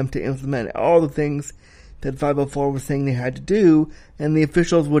them to implement all the things that 504 was saying they had to do. And the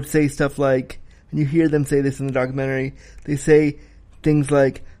officials would say stuff like, and you hear them say this in the documentary, they say things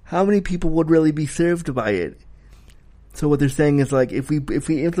like, how many people would really be served by it? So what they're saying is like, if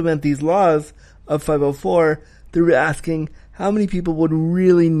we implement these laws of 504, they're asking how many people would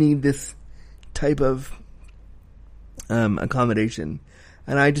really need this type of accommodation.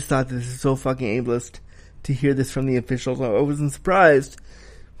 And I just thought this is so fucking ableist to hear this from the officials. I wasn't surprised,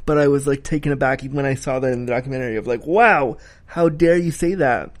 but I was like taken aback when I saw that in the documentary of like, wow, how dare you say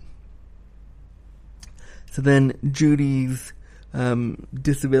that? So then Judy's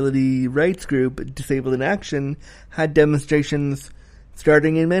disability rights group, Disabled in Action, had demonstrations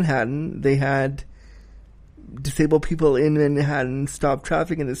starting in Manhattan. They had disabled people in Manhattan stop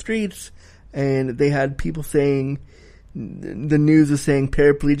traffic in the streets, and they had people saying, the news was saying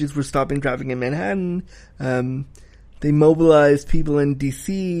paraplegics were stopping traffic in Manhattan. They mobilized people in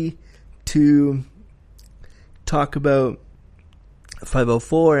DC to talk about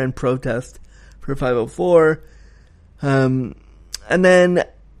 504 and protest for 504. And then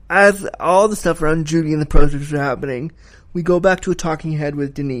as all the stuff around Judy and the protests are happening, we go back to a talking head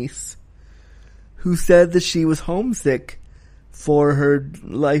with Denise, who said that she was homesick for her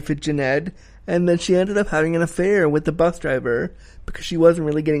life at Jened, and that she ended up having an affair with the bus driver because she wasn't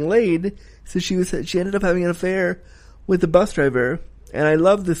really getting laid. So she ended up having an affair with the bus driver. And I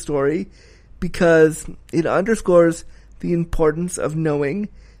love this story because it underscores the importance of knowing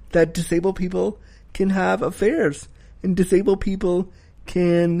that disabled people can have affairs, and disabled people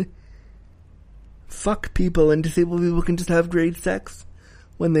can fuck people, and disabled people can just have great sex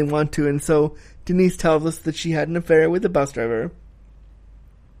when they want to. And so Denise tells us that she had an affair with a bus driver,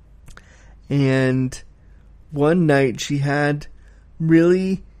 and one night she had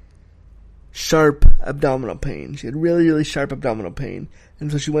really sharp abdominal pain. She had really, really sharp abdominal pain.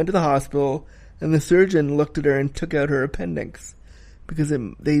 And so she went to the hospital, and the surgeon looked at her and took out her appendix because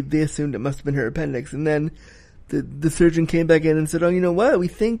they assumed it must have been her appendix. And then the surgeon came back in and said, "Oh, you know what? We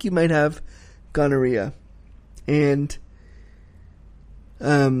think you might have gonorrhea." And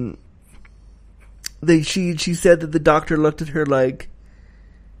she said that the doctor looked at her like,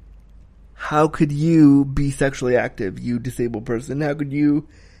 "How could you be sexually active, you disabled person? How could you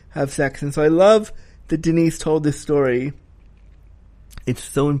have sex?" And so I love that Denise told this story. It's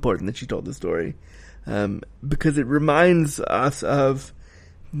so important that she told the story, because it reminds us of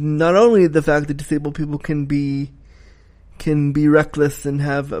not only the fact that disabled people can be reckless and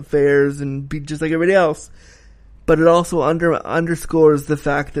have affairs and be just like everybody else, but it also underscores the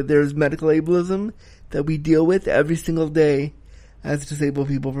fact that there's medical ableism that we deal with every single day as disabled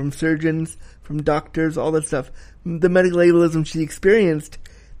people, from surgeons, from doctors, all that stuff. The medical ableism she experienced,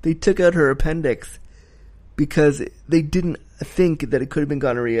 they took out her appendix because they didn't think that it could have been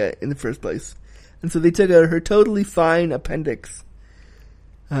gonorrhea in the first place. And so they took out her totally fine appendix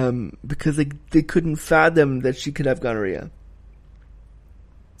because they couldn't fathom that she could have gonorrhea.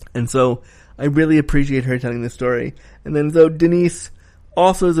 And so I really appreciate her telling this story. And then so Denise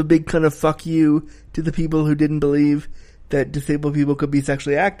also is a big kind of fuck you to the people who didn't believe that disabled people could be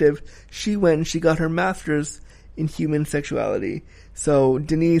sexually active. She went and she got her master's in human sexuality. So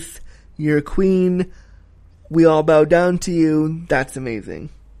Denise, you're a queen. We all bow down to you. That's amazing.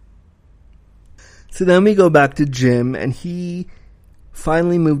 So then we go back to Jim, and he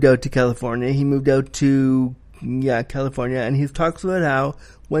finally moved out to California. He moved out to, California, and he talks about how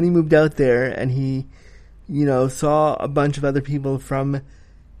when he moved out there and he, saw a bunch of other people from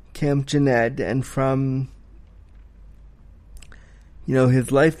Camp Jened and from,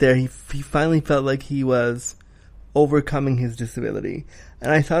 his life there, he finally felt like he was overcoming his disability.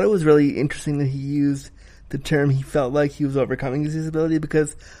 And I thought it was really interesting that he used the term he felt like he was overcoming his disability,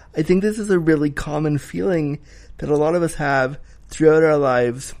 because I think this is a really common feeling that a lot of us have throughout our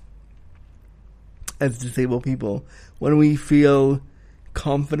lives as disabled people. When we feel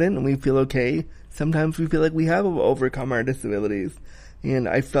confident and we feel okay, sometimes we feel like we have overcome our disabilities. And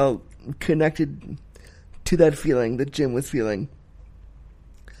I felt connected to that feeling that Jim was feeling,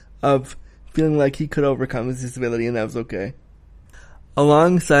 of feeling like he could overcome his disability, and that was okay.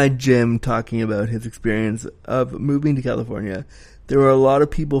 Alongside Jim talking about his experience of moving to California, there were a lot of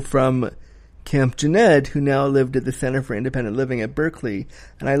people from Camp Jened who now lived at the Center for Independent Living at Berkeley.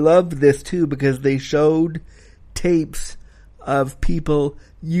 And I loved this too, because they showed tapes of people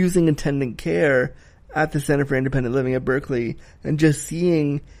using attendant care at the Center for Independent Living at Berkeley, and just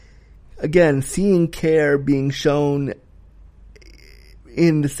seeing care being shown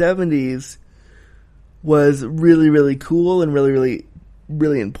in the 70s was really, really cool and really, really,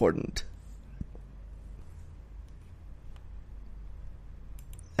 really important.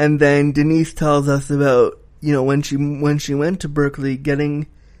 And then Denise tells us about, when she went to Berkeley, getting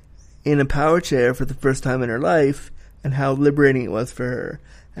in a power chair for the first time in her life, and how liberating it was for her.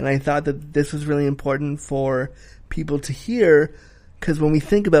 And I thought that this was really important for people to hear, because when we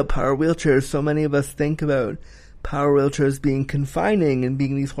think about power wheelchairs, so many of us think about power wheelchairs being confining and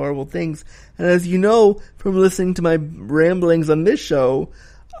being these horrible things. And as you know from listening to my ramblings on this show,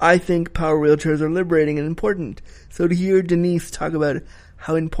 I think power wheelchairs are liberating and important. So to hear Denise talk about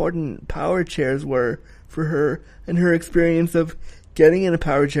how important power chairs were for her and her experience of getting in a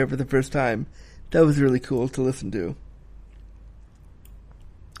power chair for the first time, that was really cool to listen to.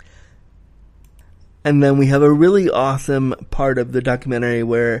 And then we have a really awesome part of the documentary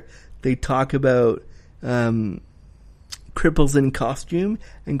where they talk about cripples in costume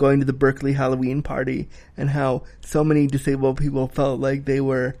and going to the Berkeley Halloween party, and how so many disabled people felt like they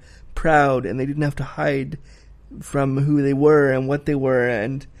were proud and they didn't have to hide from who they were and what they were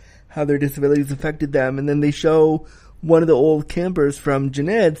and how their disabilities affected them. And then they show one of the old campers from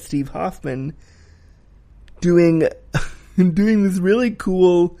Jeanette, Steve Hoffman, doing this really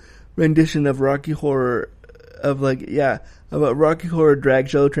cool rendition of Rocky Horror, about Rocky Horror drag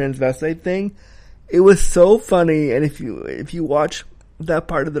show transvestite thing. It was so funny, and if you watch that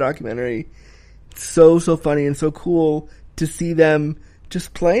part of the documentary, it's so funny and so cool to see them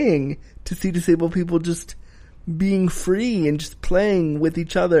just playing, to see disabled people just being free and just playing with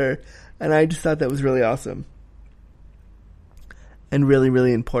each other. And I just thought that was really awesome. And really,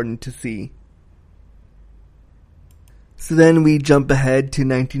 really important to see. So then we jump ahead to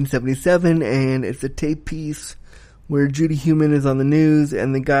 1977, and it's a tape piece where Judy Heumann is on the news,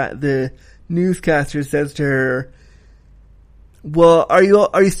 and the newscaster says to her, well, are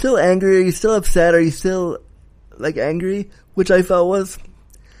you still angry? Are you still upset? Are you still, angry? Which I felt was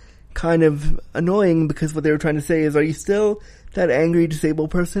kind of annoying, because what they were trying to say is, are you still that angry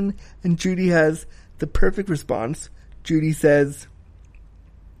disabled person? And Judy has the perfect response. Judy says,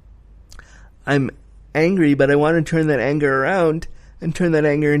 I'm angry, but I want to turn that anger around and turn that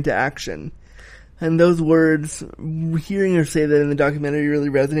anger into action. And those words, hearing her say that in the documentary, really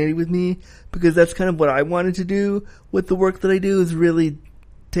resonated with me, because that's kind of what I wanted to do with the work that I do, is really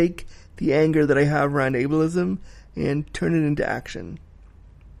take the anger that I have around ableism and turn it into action.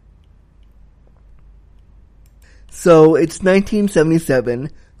 So it's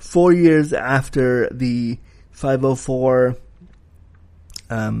 1977, 4 years after the 504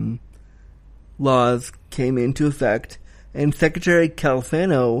 laws came into effect, and Secretary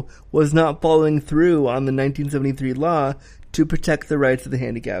Califano was not following through on the 1973 law to protect the rights of the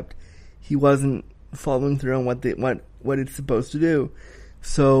handicapped. He wasn't following through on what it's supposed to do.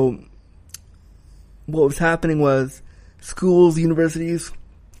 So what was happening was schools, universities,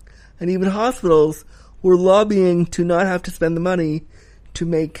 and even hospitals were lobbying to not have to spend the money to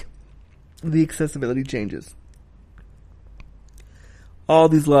make the accessibility changes. All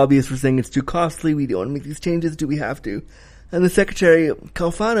these lobbyists were saying it's too costly, we don't want to make these changes, do we have to? And the Secretary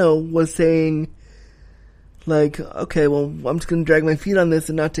Califano was saying, okay, well, I'm just going to drag my feet on this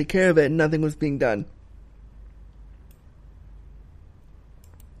and not take care of it, and nothing was being done.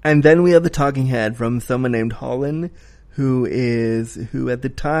 And then we have the talking head from someone named Holland, who at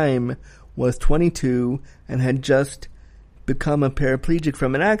the time was 22 and had just become a paraplegic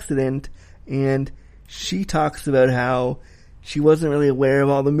from an accident, and she talks about how she wasn't really aware of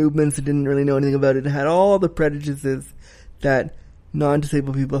all the movements and didn't really know anything about it, and had all the prejudices that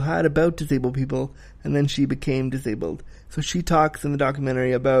non-disabled people had about disabled people, and then she became disabled. So she talks in the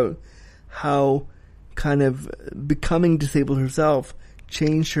documentary about how kind of becoming disabled herself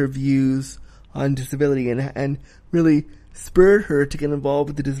changed her views on disability and really spurred her to get involved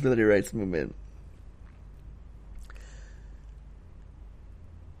with the disability rights movement.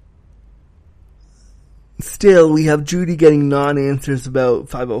 Still, we have Judy getting non-answers about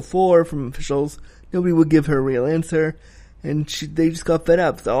 504 from officials. Nobody would give her a real answer, and they just got fed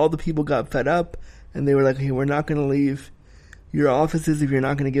up. So all the people got fed up, and they were like, hey, we're not going to leave your offices if you're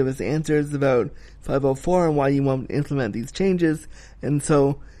not going to give us answers about 504 and why you won't implement these changes. And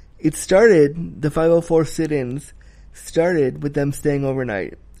so it started, the 504 sit-ins started with them staying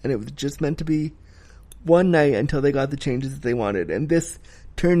overnight, and it was just meant to be one night until they got the changes that they wanted. And this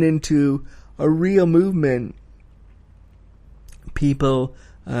turned into a real movement. People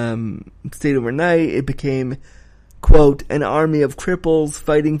stayed overnight. It became, quote, an army of cripples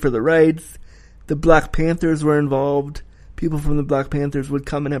fighting for the rights. The Black Panthers were involved. People from the Black Panthers would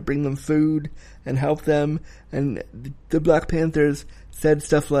come and bring them food and help them. And the Black Panthers said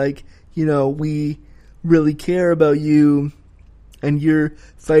stuff like, we really care about you and you're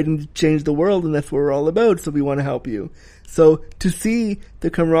fighting to change the world, and that's what we're all about, so we want to help you. So to see the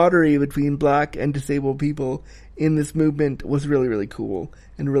camaraderie between black and disabled people in this movement was really, really cool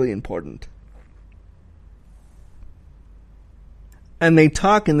and really important. And they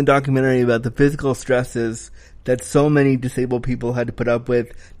talk in the documentary about the physical stresses that so many disabled people had to put up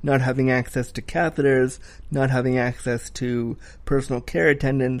with, not having access to catheters, not having access to personal care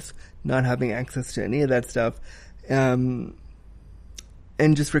attendants, not having access to any of that stuff. And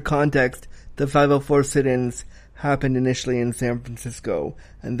just for context, the 504 sit-ins happened initially in San Francisco.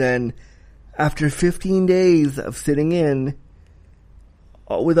 And then after 15 days of sitting in,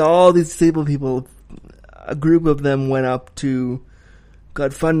 with all these disabled people, a group of them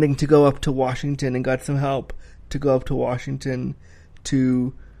got funding to go up to Washington and got some help to go up to Washington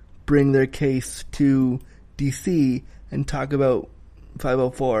to bring their case to DC and talk about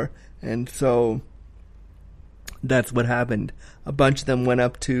 504. And so that's what happened. A bunch of them went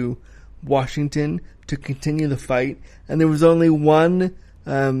up to Washington to continue the fight, and there was only one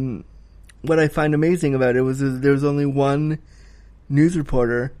what I find amazing about it was there was only one news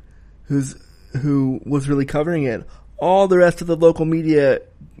reporter who was really covering it. All the rest of the local media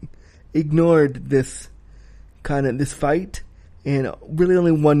ignored this fight, and really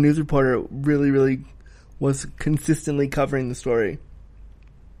only one news reporter really was consistently covering the story.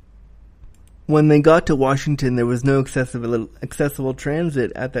 When they got to Washington, there was no accessible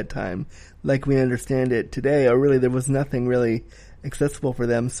transit at that time, like we understand it today, or really there was nothing really accessible for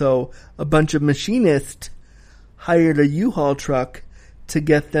them. So a bunch of machinists hired a U-Haul truck to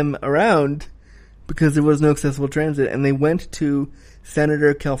get them around because there was no accessible transit, and they went to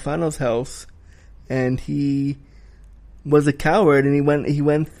Senator Califano's house, and he was a coward, and he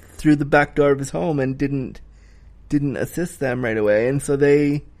went through the back door of his home and didn't assist them right away, and so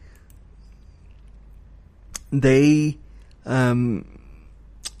they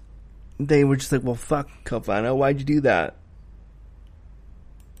were just like, well, fuck, Califano, why'd you do that?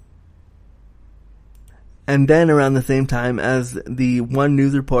 And then around the same time as the one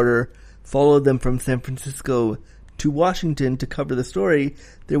news reporter followed them from San Francisco to Washington to cover the story,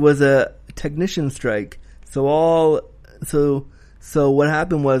 there was a technician strike. So what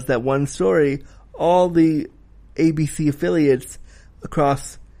happened was that one story, all the ABC affiliates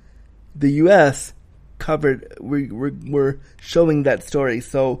across the U.S. were showing that story.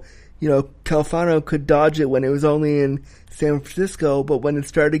 So, Califano could dodge it when it was only in San Francisco, but when it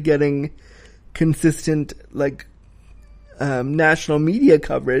started getting consistent, national media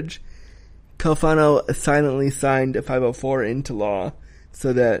coverage, Califano silently signed a 504 into law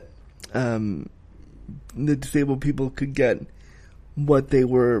so that the disabled people could get what they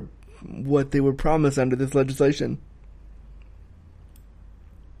were promised under this legislation.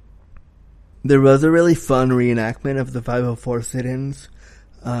 There was a really fun reenactment of the 504 sit-ins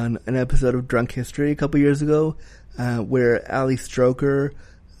on an episode of Drunk History a couple years ago, where Ali Stroker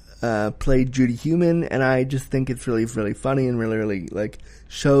played Judy Heumann, and I just think it's really, really funny and really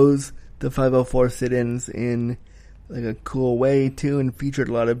shows the 504 sit-ins in a cool way too, and featured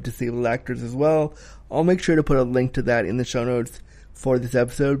a lot of disabled actors as well. I'll make sure to put a link to that in the show notes for this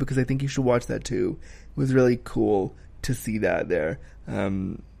episode, because I think you should watch that too. It was really cool to see that there.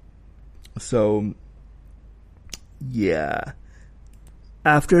 So, yeah.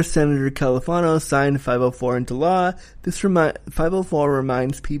 After Senator Califano signed 504 into law, 504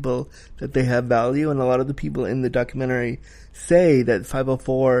 reminds people that they have value, and a lot of the people in the documentary say that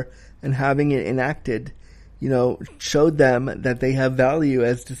 504 and having it enacted, showed them that they have value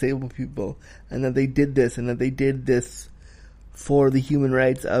as disabled people, and that they did this for the human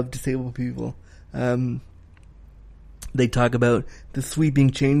rights of disabled people. They talk about the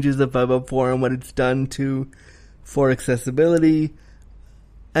sweeping changes of 504 and what it's done for accessibility.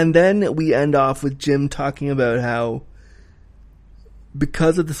 And then we end off with Jim talking about how,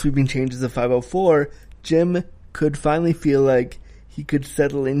 because of the sweeping changes of 504, Jim could finally feel like he could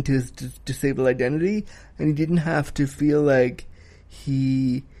settle into his disabled identity, and he didn't have to feel like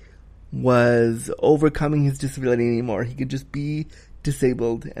he was overcoming his disability anymore. He could just be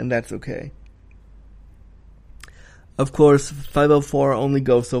disabled, and that's okay. Of course, 504 only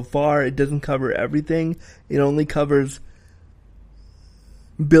goes so far. It doesn't cover everything. It only covers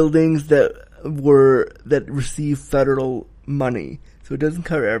buildings that receive federal money. So it doesn't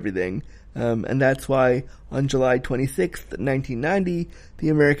cover everything. And that's why on July 26th, 1990, the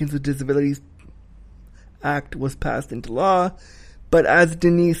Americans with Disabilities Act was passed into law. But as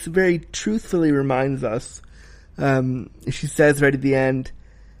Denise very truthfully reminds us, she says right at the end,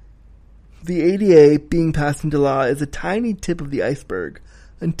 the ADA being passed into law is a tiny tip of the iceberg.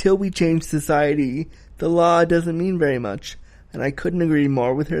 Until we change society, the law doesn't mean very much. And I couldn't agree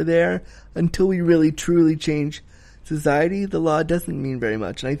more with her there. Until we really truly change society, the law doesn't mean very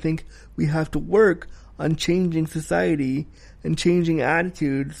much. And I think we have to work on changing society and changing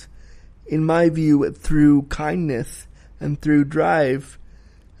attitudes, in my view, through kindness and through drive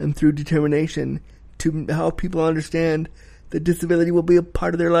and through determination, to help people understand that disability will be a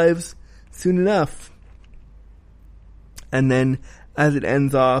part of their lives soon enough. And then as it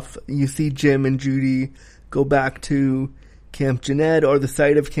ends off, you see Jim and Judy go back to Camp Jened, or the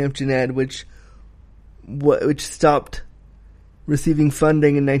site of Camp Jened, which stopped receiving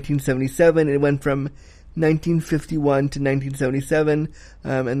funding in 1977. It went from 1951 to 1977,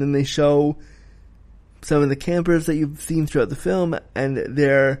 and then they show some of the campers that you've seen throughout the film, and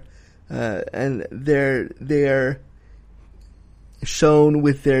they're shown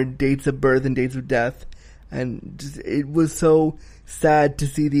with their dates of birth and dates of death, and just, it was so sad to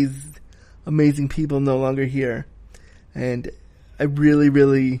see these amazing people no longer here. And I really,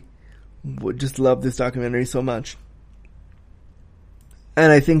 really would just love this documentary so much.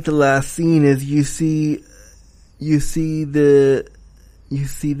 And I think the last scene is you see them,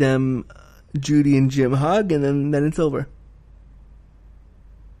 Judy and Jim hug, and then it's over.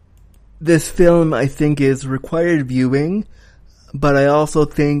 This film, I think, is required viewing, but I also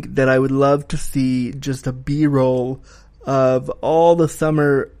think that I would love to see just a B-roll of all the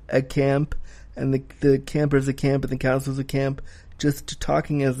summer at camp and the campers at camp and the counselors at camp just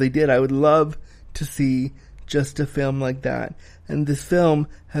talking as they did. I would love to see just a film like that. And this film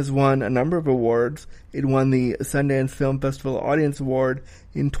has won a number of awards. It won the Sundance Film Festival Audience Award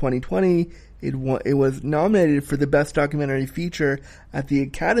in 2020. It was nominated for the Best Documentary Feature at the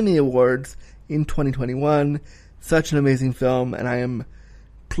Academy Awards in 2021. Such an amazing film, and I am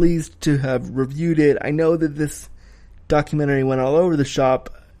pleased to have reviewed it. I know that this documentary went all over the shop.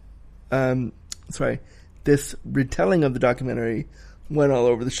 This retelling of the documentary went all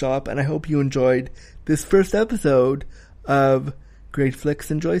over the shop, and I hope you enjoyed this first episode of Great Flicks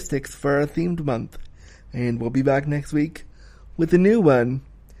and Joysticks for our themed month. And we'll be back next week with a new one.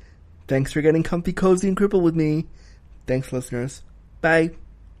 Thanks for getting comfy, cozy, and crippled with me. Thanks, listeners. Bye.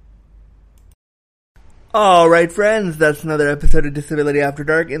 Alright, friends, that's another episode of Disability After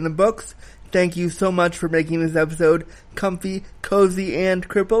Dark in the books. Thank you so much for making this episode comfy, cozy, and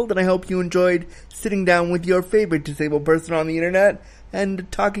crippled, and I hope you enjoyed sitting down with your favorite disabled person on the internet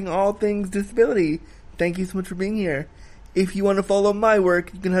and talking all things disability. Thank you so much for being here. If you want to follow my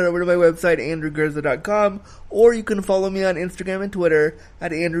work, you can head over to my website, andrewgurza.com, or you can follow me on Instagram and Twitter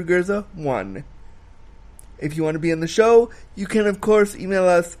at andrewgurza1. If you want to be on the show, you can, of course, email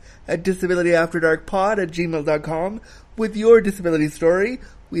us at disabilityafterdarkpod@gmail.com with your disability story.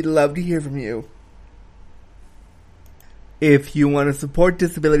 We'd love to hear from you. If you want to support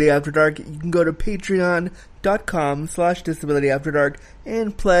Disability After Dark, you can go to patreon.com/disabilityafterdark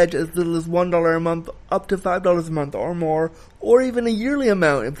and pledge as little as $1 a month up to $5 a month or more, or even a yearly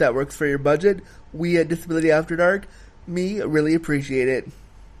amount if that works for your budget. We at Disability After Dark, really appreciate it.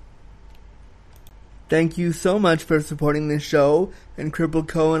 Thank you so much for supporting this show and Crippled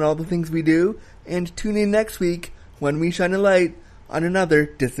Co. and all the things we do, and tune in next week when we shine a light on another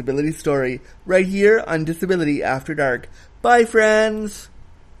disability story, right here on Disability After Dark. Bye, friends!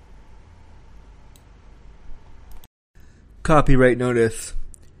 Copyright notice.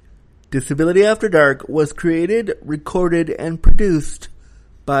 Disability After Dark was created, recorded, and produced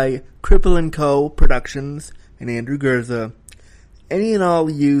by Cripple & Co. Productions and Andrew Gurza. Any and all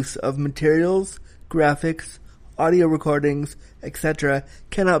use of materials, graphics, audio recordings, etc.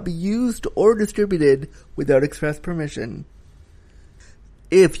 cannot be used or distributed without express permission.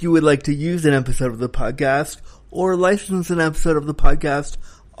 If you would like to use an episode of the podcast or license an episode of the podcast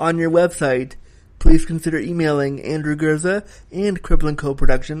on your website, please consider emailing Andrew Gurza and Cripple & Co.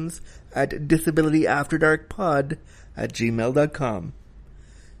 Productions at disabilityafterdarkpod@gmail.com.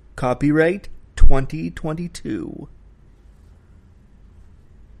 Copyright 2022.